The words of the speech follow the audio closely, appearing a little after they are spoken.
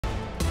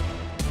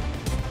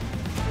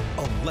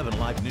11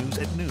 Live News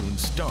at noon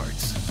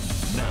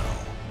starts now.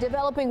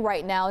 Developing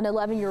right now, an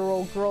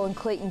 11-year-old girl in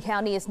Clayton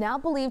County is now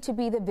believed to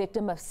be the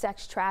victim of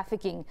sex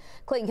trafficking.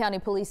 Clayton County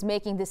Police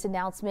making this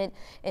announcement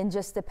in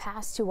just the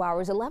past 2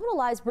 hours. 11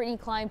 Alive's Brittany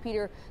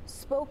Klein-Peter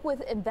spoke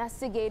with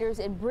investigators.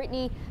 And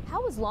Brittany,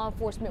 how is law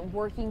enforcement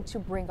working to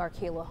bring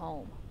R'Kayla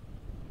home?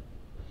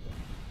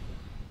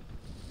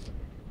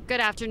 Good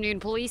afternoon.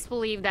 Police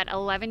believe that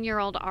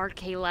 11-year-old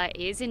R'Kayla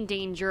is in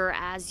danger,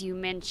 as you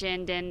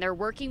mentioned, and they're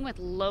working with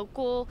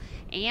local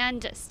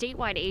and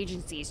statewide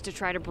agencies to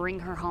try to bring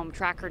her home,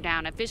 track her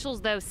down.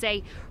 Officials, though,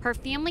 say her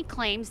family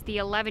claims the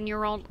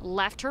 11-year-old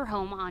left her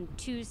home on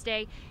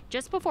Tuesday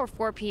just before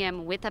 4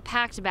 p.m. with a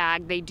packed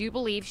bag. They do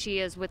believe she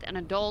is with an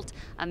adult,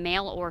 a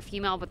male or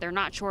female, but they're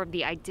not sure of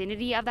the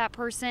identity of that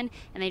person,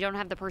 and they don't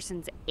have the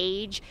person's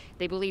age.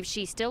 They believe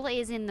she still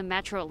is in the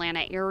metro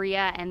Atlanta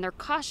area, and they're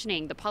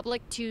cautioning the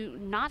public to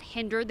not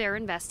hinder their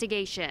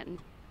investigation.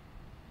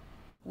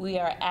 We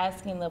are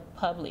asking the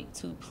public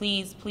to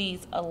please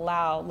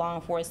allow law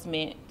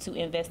enforcement to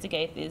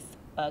investigate this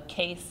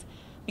case,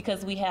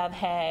 because we have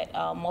had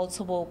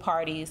multiple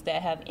parties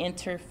that have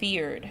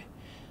interfered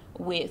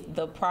with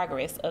the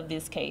progress of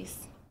this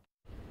case.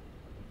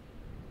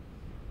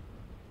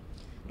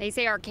 They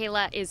say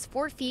R'Kayla is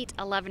 4 feet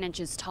 11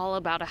 inches tall,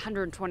 about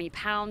 120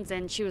 pounds,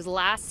 and she was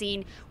last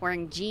seen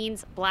wearing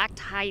jeans, black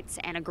tights,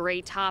 and a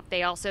gray top.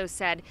 They also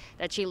said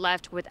that she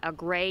left with a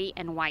gray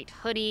and white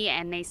hoodie,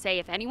 and they say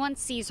if anyone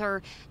sees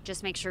her,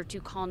 just make sure to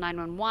call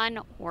 911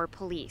 or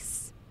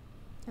police.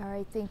 All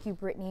right, thank you,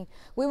 Brittany.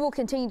 We will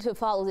continue to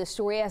follow this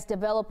story as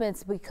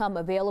developments become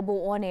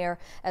available on air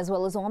as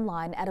well as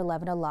online at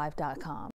 11alive.com.